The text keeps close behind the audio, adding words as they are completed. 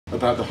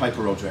about the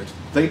hyperobject.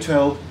 They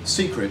tell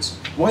secrets.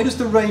 Why does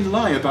the rain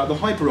lie about the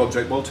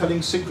hyperobject while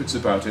telling secrets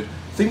about it?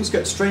 Things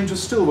get stranger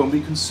still when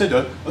we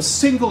consider a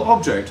single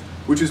object,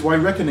 which is why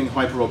reckoning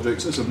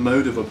hyperobjects as a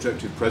mode of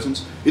objective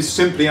presence is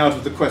simply out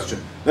of the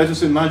question. Let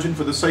us imagine,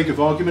 for the sake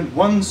of argument,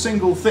 one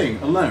single thing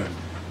alone.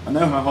 I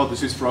know how hard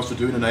this is for us to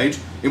do in an age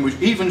in which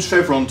even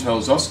Chevron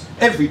tells us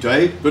every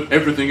day that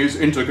everything is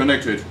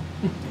interconnected.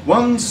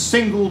 One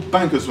single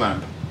banker's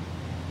lamp.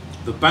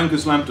 The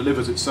banker's lamp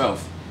delivers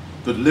itself.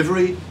 The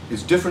delivery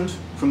is different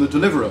from the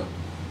deliverer.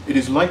 It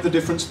is like the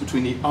difference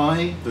between the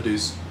I that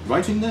is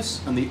writing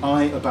this and the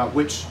I about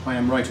which I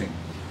am writing.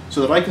 So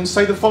that I can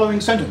say the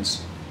following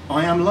sentence: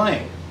 I am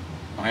lying.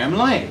 I am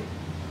lying.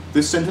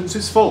 This sentence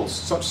is false.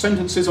 Such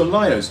sentences are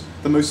liars,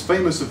 the most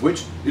famous of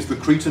which is the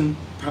Cretan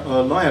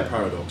liar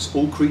paradox.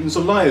 All Cretans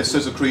are liars,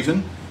 says a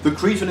Cretan. The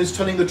Cretan is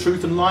telling the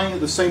truth and lying at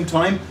the same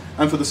time,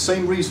 and for the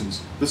same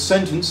reasons. The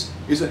sentence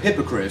is a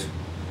hypocrite.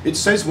 It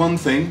says one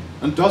thing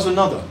and does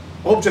another.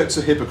 Objects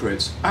are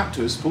hypocrites,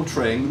 actors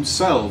portraying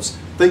themselves.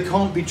 They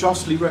can't be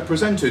justly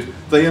represented.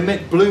 They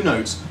emit blue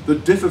notes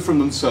that differ from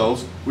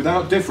themselves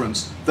without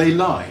difference. They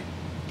lie.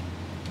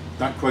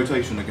 That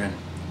quotation again,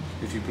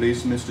 if you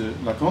please, Mr.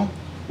 Lacan.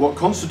 What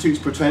constitutes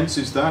pretense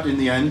is that, in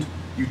the end,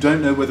 you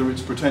don't know whether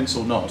it's pretense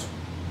or not.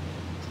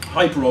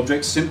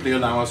 Hyperobjects simply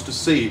allow us to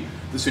see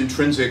this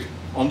intrinsic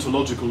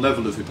ontological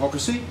level of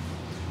hypocrisy,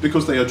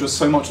 because they are just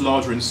so much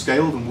larger in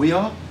scale than we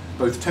are,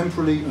 both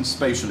temporally and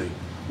spatially.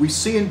 We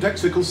see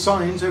indexical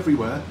signs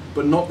everywhere,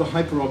 but not the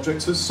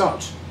hyperobjects as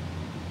such.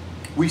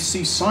 We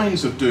see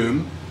signs of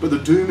doom, but the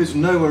doom is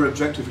nowhere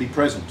objectively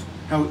present.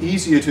 How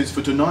easy it is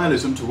for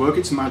denialism to work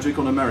its magic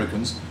on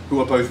Americans who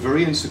are both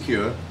very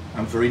insecure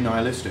and very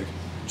nihilistic.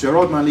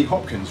 Gerard Manley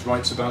Hopkins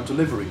writes about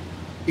delivery.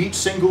 Each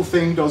single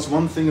thing does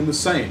one thing and the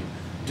same,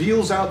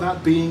 deals out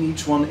that being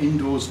each one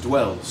indoors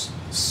dwells,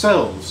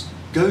 selves,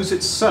 goes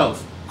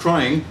itself,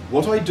 crying,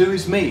 what I do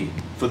is me,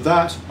 for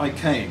that I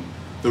came.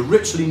 The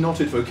richly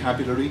knotted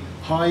vocabulary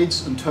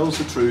hides and tells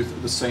the truth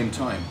at the same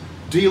time,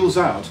 deals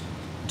out,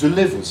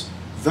 delivers.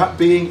 That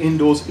being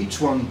indoors each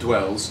one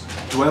dwells.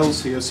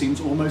 Dwells here seems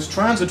almost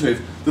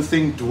transitive. The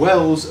thing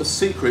dwells a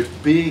secret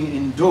being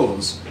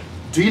indoors,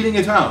 dealing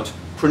it out,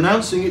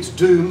 pronouncing its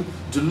doom,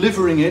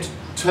 delivering it,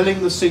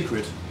 telling the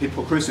secret,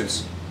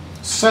 hypocrisis.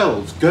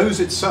 Selves, goes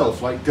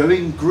itself, like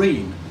going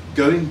green,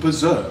 going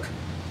berserk.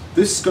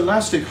 This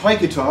scholastic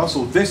haekitas,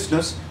 or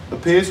thisness,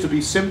 appears to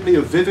be simply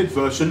a vivid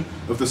version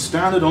of the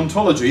standard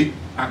ontology,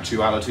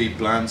 actuality,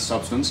 bland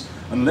substance,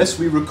 unless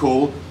we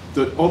recall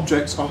that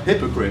objects are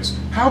hypocrites.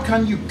 How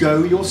can you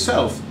go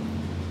yourself?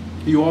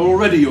 You are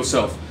already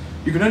yourself.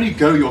 You can only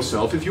go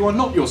yourself if you are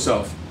not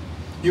yourself.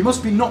 You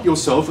must be not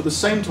yourself at the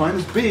same time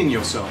as being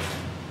yourself.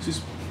 This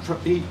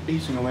is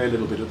eating away a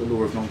little bit at the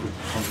law of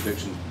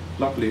non-contradiction.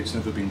 Luckily, it's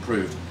never been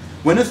proved.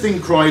 When a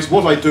thing cries,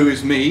 what I do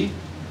is me,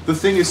 the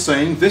thing is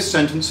saying, this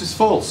sentence is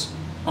false.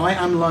 I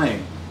am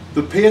lying.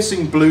 The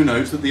piercing blue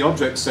note that the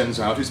object sends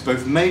out is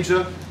both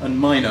major and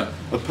minor,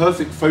 a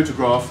perfect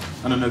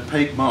photograph and an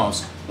opaque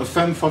mask, a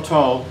femme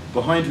fatale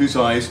behind whose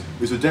eyes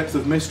is a depth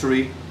of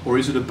mystery, or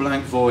is it a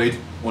blank void,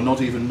 or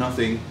not even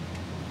nothing,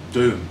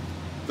 doom.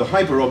 The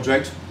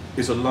hyperobject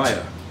is a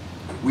liar.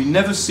 We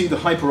never see the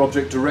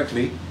hyperobject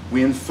directly,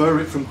 we infer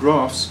it from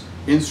graphs,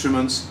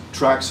 instruments,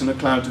 tracks in a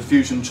cloud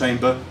diffusion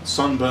chamber,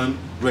 sunburn,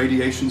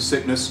 radiation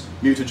sickness,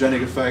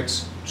 mutagenic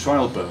effects,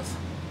 childbirth.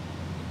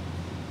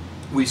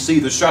 We see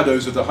the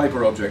shadows of the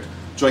hyperobject,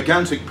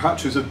 gigantic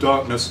patches of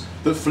darkness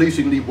that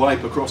fleetingly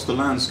wipe across the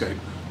landscape.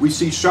 We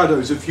see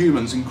shadows of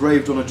humans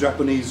engraved on a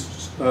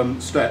Japanese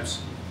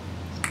steps.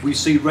 We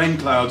see rain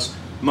clouds,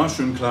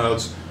 mushroom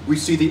clouds. We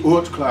see the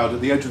Oort cloud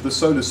at the edge of the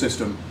solar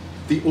system,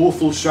 the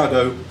awful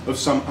shadow of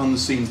some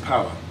unseen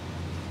power.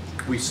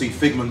 We see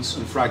figments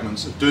and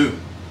fragments of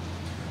doom.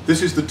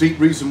 This is the deep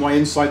reason why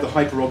inside the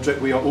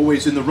hyperobject we are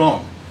always in the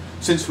wrong.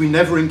 Since we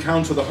never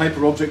encounter the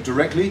hyperobject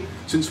directly,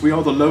 since we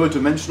are the lower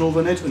dimensional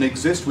than it and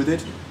exist with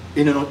it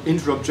in an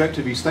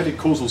interobjective aesthetic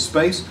causal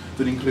space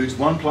that includes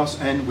 1 plus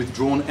n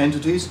withdrawn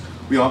entities,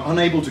 we are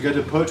unable to get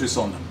a purchase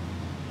on them.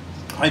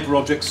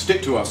 Hyperobjects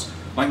stick to us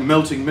like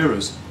melting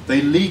mirrors.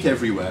 They leak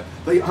everywhere.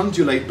 They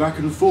undulate back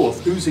and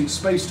forth, oozing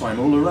space-time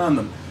all around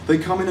them. They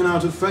come in and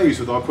out of phase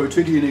with our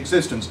quotidian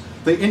existence.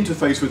 They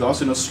interface with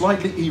us in a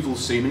slightly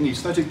evil-seeming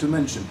aesthetic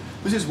dimension.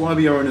 This is why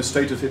we are in a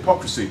state of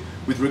hypocrisy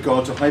with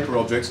regard to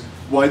hyperobjects,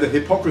 why the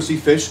hypocrisy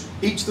fish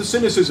eats the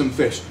cynicism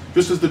fish,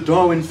 just as the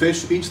Darwin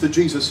fish eats the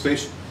Jesus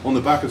fish on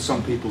the back of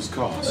some people's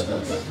cars.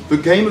 The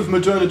game of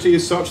modernity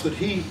is such that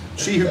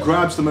she who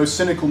grabs the most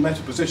cynical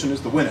meta position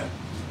is the winner.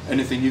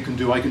 Anything you can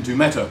do, I can do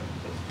meta.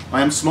 I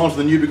am smarter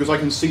than you because I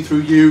can see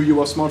through you. You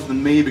are smarter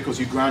than me because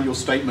you ground your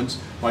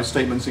statements, my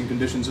statements, in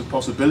conditions of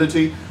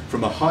possibility.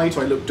 From a height,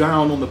 I look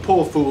down on the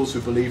poor fools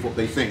who believe what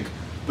they think.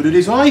 But it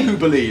is I who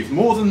believe,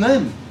 more than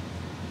them.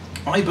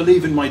 I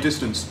believe in my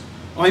distance.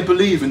 I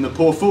believe in the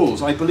poor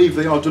fools. I believe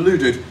they are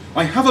deluded.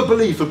 I have a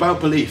belief about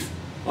belief.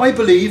 I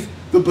believe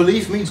the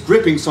belief means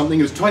gripping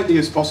something as tightly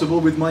as possible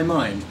with my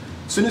mind.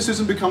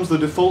 Cynicism becomes the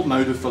default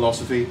mode of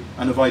philosophy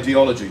and of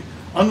ideology.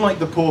 Unlike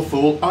the poor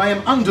fool, I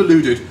am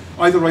undeluded.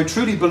 Either I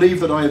truly believe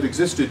that I have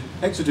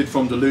exited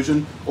from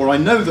delusion, or I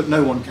know that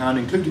no one can,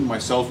 including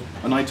myself,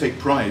 and I take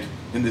pride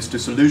in this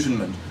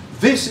disillusionment.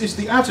 This is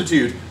the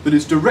attitude that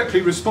is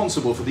directly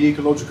responsible for the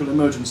ecological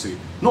emergency.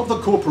 Not the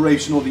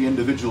corporation or the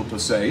individual per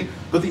se,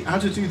 but the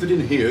attitude that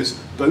inheres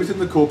both in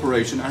the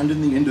corporation and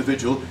in the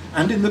individual,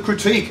 and in the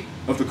critique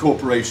of the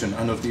corporation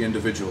and of the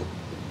individual.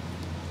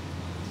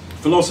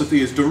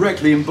 Philosophy is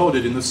directly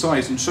embodied in the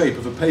size and shape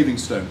of a paving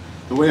stone,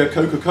 the way a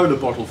Coca-Cola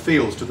bottle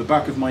feels to the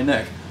back of my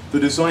neck, the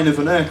design of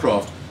an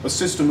aircraft, a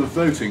system of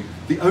voting.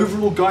 The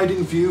overall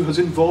guiding view has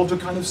involved a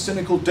kind of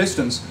cynical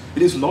distance.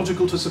 It is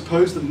logical to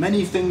suppose that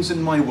many things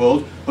in my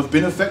world have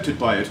been affected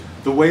by it.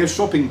 The way a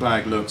shopping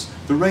bag looks,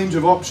 the range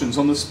of options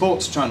on the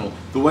sports channel,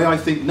 the way I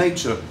think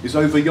nature is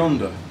over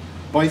yonder.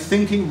 By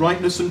thinking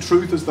rightness and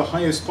truth as the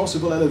highest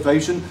possible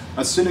elevation,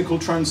 as cynical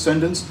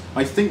transcendence,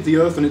 I think the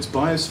earth and its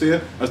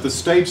biosphere as the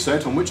stage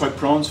set on which I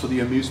prance for the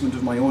amusement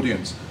of my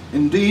audience.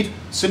 Indeed,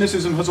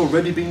 cynicism has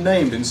already been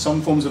named in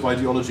some forms of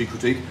ideology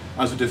critique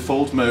as a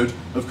default mode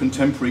of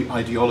contemporary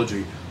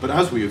ideology. But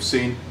as we have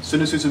seen,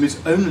 cynicism is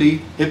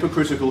only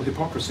hypocritical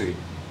hypocrisy.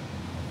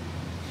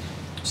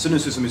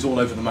 Cynicism is all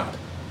over the map.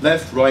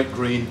 Left, right,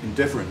 green,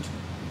 indifferent.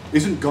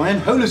 Isn't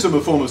Gaian holism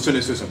a form of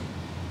cynicism?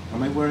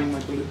 Am I wearing my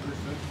bulletproof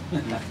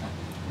vest?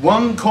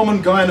 One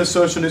common Gaian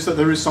assertion is that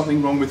there is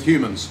something wrong with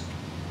humans.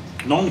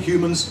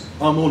 Non-humans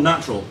are more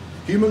natural.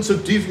 Humans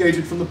have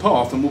deviated from the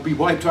path and will be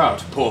wiped out,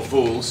 poor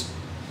fools.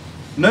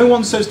 No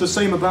one says the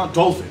same about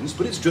dolphins,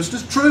 but it's just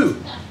as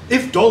true.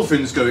 If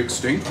dolphins go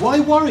extinct, why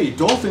worry?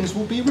 Dolphins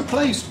will be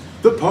replaced.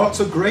 The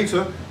parts are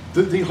greater,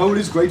 the whole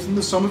is greater than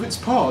the sum of its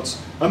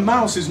parts. A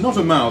mouse is not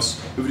a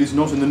mouse if it is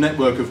not in the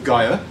network of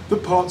Gaia. The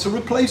parts are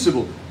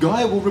replaceable.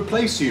 Gaia will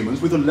replace humans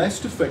with a less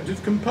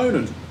defective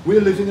component. We're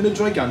living in a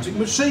gigantic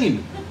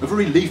machine. A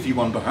very leafy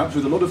one perhaps,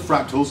 with a lot of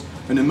fractals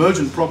and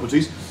emergent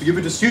properties to give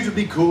it a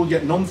suitably cool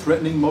yet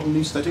non-threatening modern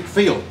aesthetic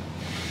feel.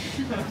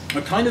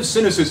 A kind of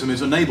cynicism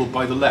is enabled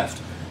by the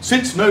left.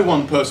 Since no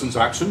one person's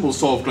action will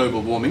solve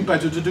global warming,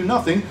 better to do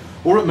nothing,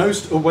 or at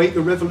most await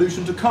the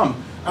revolution to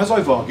come. As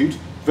I've argued,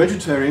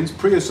 vegetarians,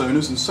 prius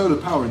owners and solar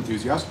power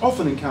enthusiasts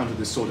often encounter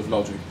this sort of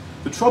logic.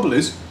 The trouble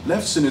is,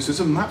 left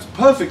cynicism maps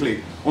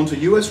perfectly onto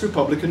US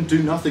Republican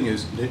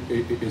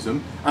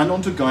do-nothingism and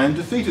onto Gaian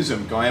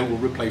defeatism. Gaia will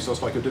replace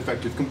us like a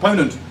defective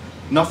component.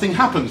 Nothing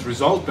happens.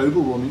 Result,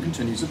 global warming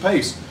continues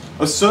apace.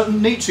 A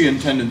certain Nietzschean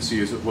tendency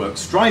is at work,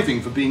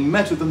 striving for being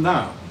meta than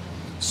thou.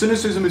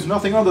 Cynicism is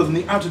nothing other than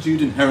the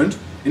attitude inherent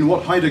in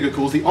what Heidegger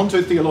calls the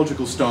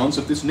ontotheological stance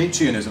of this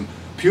Nietzscheanism,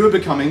 pure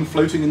becoming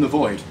floating in the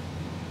void.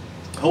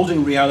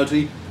 Holding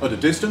reality at a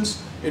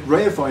distance, it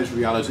reifies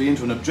reality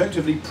into an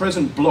objectively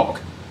present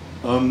block,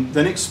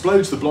 then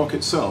explodes the block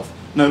itself.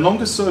 No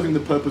longer serving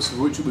the purpose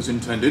for which it was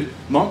intended,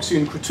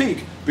 Marxian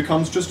critique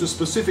becomes just a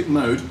specific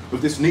mode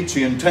of this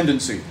Nietzschean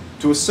tendency.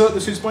 To assert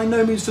this is by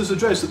no means to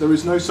suggest that there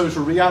is no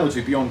social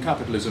reality beyond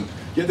capitalism,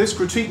 yet this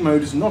critique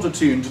mode is not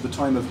attuned to the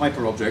time of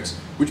hyperobjects,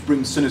 which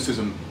brings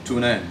cynicism to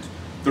an end.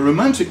 The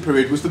Romantic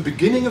period was the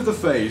beginning of the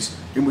phase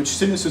in which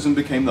cynicism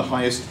became the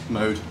highest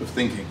mode of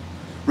thinking.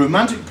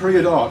 Romantic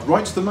period art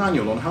writes the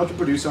manual on how to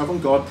produce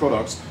avant-garde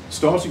products,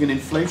 starting an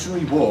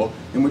inflationary war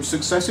in which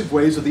successive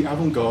waves of the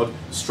avant-garde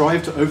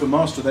strive to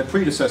overmaster their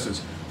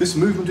predecessors. This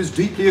movement is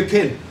deeply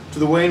akin to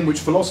the way in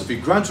which philosophy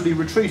gradually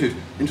retreated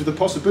into the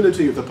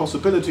possibility of the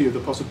possibility of the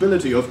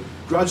possibility of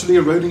gradually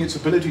eroding its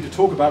ability to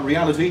talk about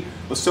reality,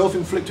 a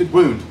self-inflicted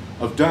wound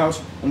of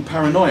doubt and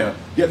paranoia.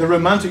 Yet the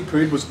Romantic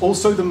period was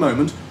also the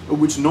moment at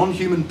which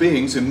non-human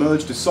beings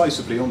emerged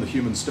decisively on the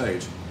human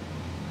stage.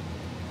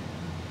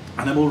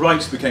 Animal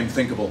rights became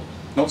thinkable,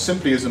 not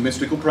simply as a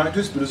mystical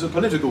practice, but as a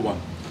political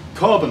one.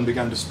 Carbon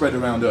began to spread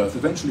around Earth,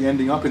 eventually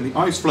ending up in the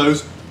ice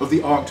floes of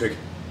the Arctic.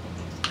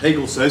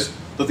 Hegel says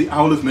that the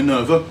owl of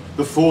Minerva,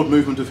 the forward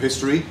movement of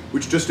history,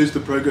 which just is the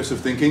progress of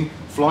thinking,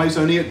 flies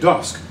only at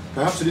dusk.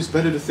 Perhaps it is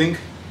better to think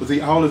of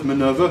the owl of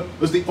Minerva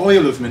as the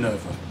oil of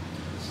Minerva.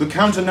 The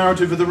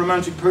counter-narrative of the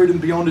Romantic period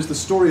and beyond is the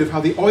story of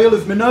how the oil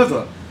of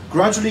Minerva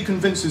gradually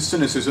convinces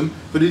cynicism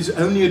that it is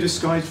only a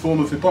disguised form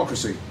of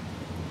hypocrisy.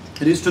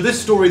 It is to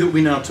this story that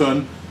we now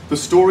turn, the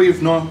story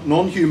of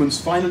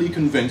non-humans finally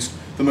convinced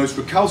the most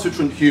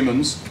recalcitrant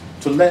humans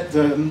to let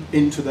them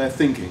into their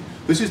thinking.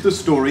 This is the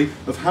story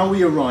of how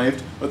we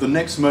arrived at the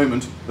next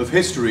moment of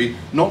history,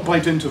 not by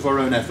dint of our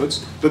own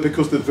efforts, but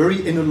because the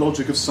very inner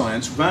logic of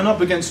science ran up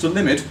against a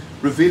limit,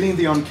 revealing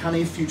the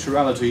uncanny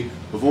futurality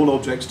of all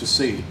objects to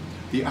see.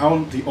 The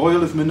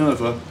owl of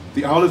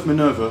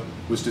Minerva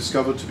was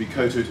discovered to be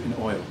coated in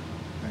oil.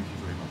 Thank you.